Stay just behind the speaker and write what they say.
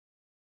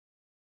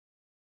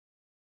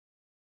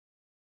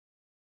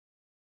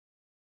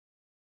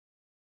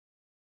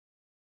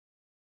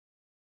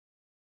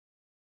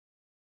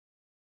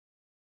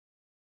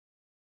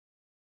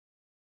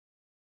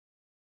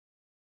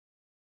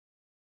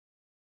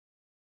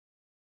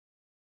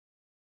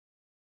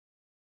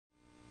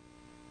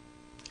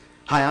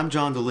Hi, I'm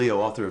John DiLeo,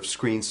 author of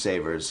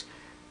Screensavers.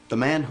 The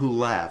Man Who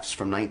Laughs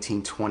from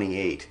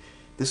 1928.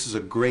 This is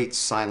a great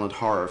silent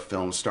horror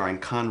film starring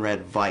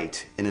Conrad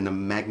Veidt in a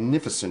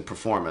magnificent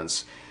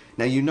performance.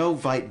 Now, you know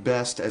Veidt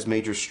best as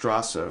Major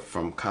Strasser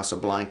from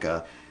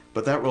Casablanca,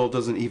 but that role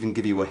doesn't even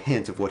give you a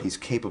hint of what he's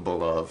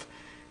capable of.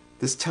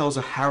 This tells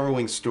a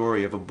harrowing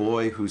story of a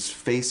boy whose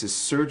face is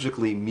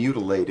surgically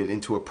mutilated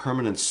into a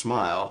permanent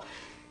smile.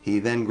 He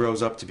then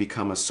grows up to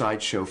become a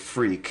sideshow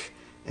freak,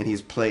 and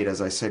he's played,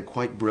 as I said,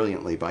 quite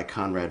brilliantly by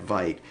Conrad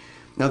Veidt.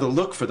 Now, the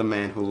look for The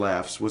Man Who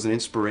Laughs was an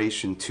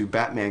inspiration to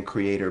Batman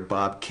creator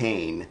Bob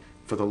Kane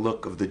for the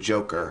look of the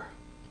Joker,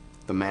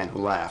 The Man Who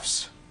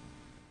Laughs.